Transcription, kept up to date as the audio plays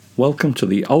Welcome to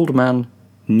the Old Man,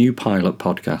 New Pilot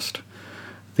podcast.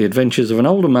 The adventures of an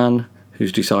older man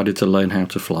who's decided to learn how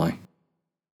to fly.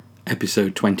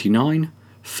 Episode 29,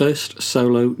 First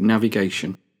Solo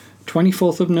Navigation.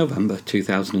 24th of November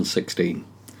 2016.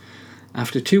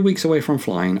 After 2 weeks away from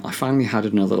flying, I finally had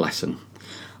another lesson.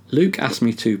 Luke asked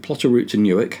me to plot a route to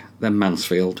Newark, then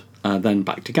Mansfield, then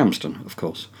back to Gamston, of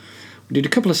course. We did a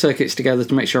couple of circuits together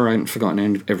to make sure I hadn't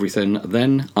forgotten everything,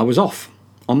 then I was off,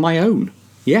 on my own.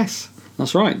 Yes,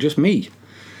 that's right, just me.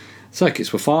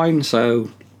 Circuits were fine,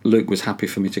 so Luke was happy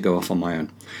for me to go off on my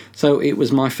own. So it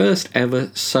was my first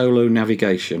ever solo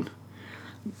navigation.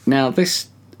 Now this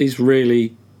is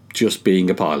really just being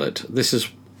a pilot. This is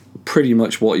pretty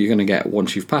much what you're going to get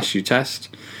once you've passed your test.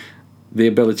 The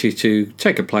ability to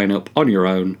take a plane up on your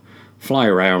own, fly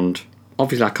around.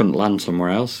 Obviously I couldn't land somewhere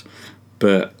else,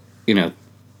 but,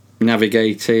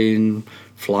 navigating,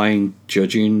 flying,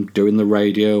 judging, doing the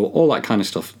radio, all that kind of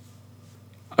stuff.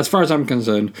 As far as I'm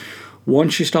concerned,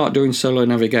 once you start doing solo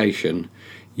navigation,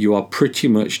 you are pretty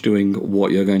much doing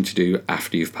what you're going to do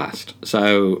after you've passed.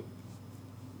 So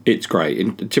it's great.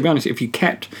 And to be honest, if you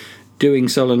kept doing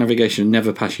solo navigation and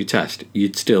never pass your test,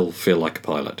 you'd still feel like a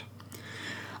pilot.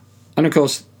 And of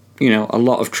course, a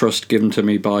lot of trust given to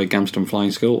me by Gamston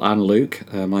Flying School and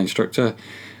Luke, my instructor.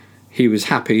 He was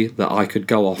happy that I could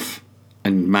go off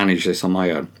and manage this on my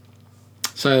own.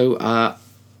 So,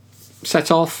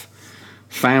 set off,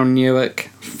 found Newark,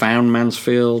 found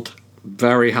Mansfield,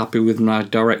 very happy with my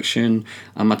direction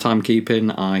and my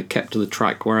timekeeping. I kept to the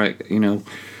track where I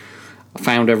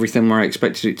found everything where I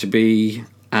expected it to be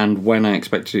and when I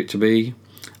expected it to be.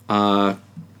 The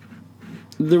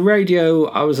radio,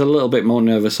 I was a little bit more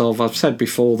nervous of. I've said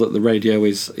before that the radio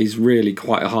is really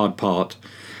quite a hard part.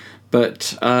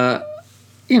 But,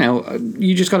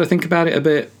 you just got to think about it a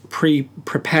bit,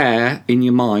 prepare in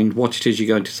your mind what it is you're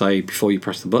going to say before you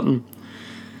press the button.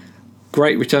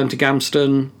 Great return to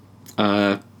Gamston.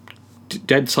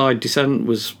 Dead side descent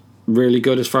was really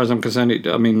good as far as I'm concerned.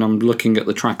 I'm looking at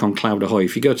the track on Cloud Ahoy.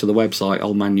 If you go to the website,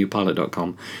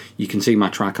 oldmannewpilot.com, you can see my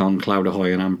track on Cloud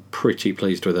Ahoy, and I'm pretty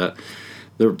pleased with it.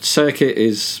 The circuit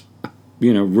is,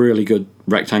 really good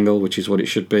rectangle, which is what it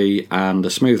should be, and a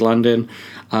smooth landing.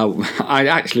 I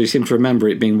actually seem to remember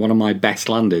it being one of my best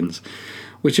landings,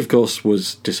 which of course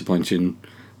was disappointing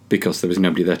because there was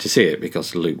nobody there to see it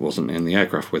because Luke wasn't in the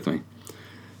aircraft with me.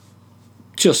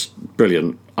 Just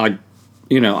brilliant. I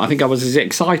think I was as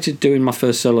excited doing my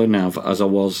first solo nav as I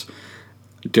was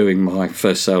doing my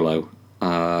first solo.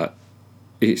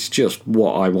 It's just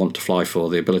what I want to fly for,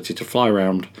 the ability to fly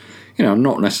around,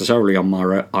 not necessarily on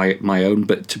my own,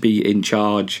 but to be in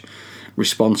charge,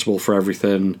 responsible for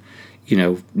everything,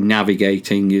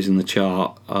 navigating, using the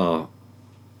chart.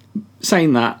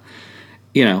 Saying that,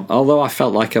 although I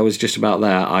felt like I was just about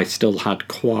there, I still had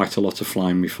quite a lot of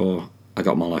flying before I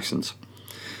got my licence.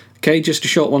 Okay, just a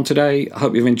short one today. I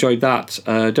hope you've enjoyed that.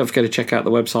 Don't forget to check out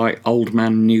the website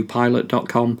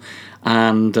oldmannewpilot.com,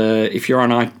 and if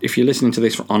you're listening to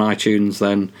this on iTunes,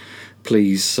 then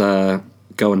please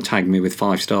go and tag me with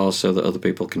 5 stars so that other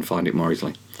people can find it more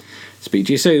easily. Speak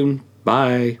to you soon.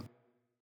 Bye.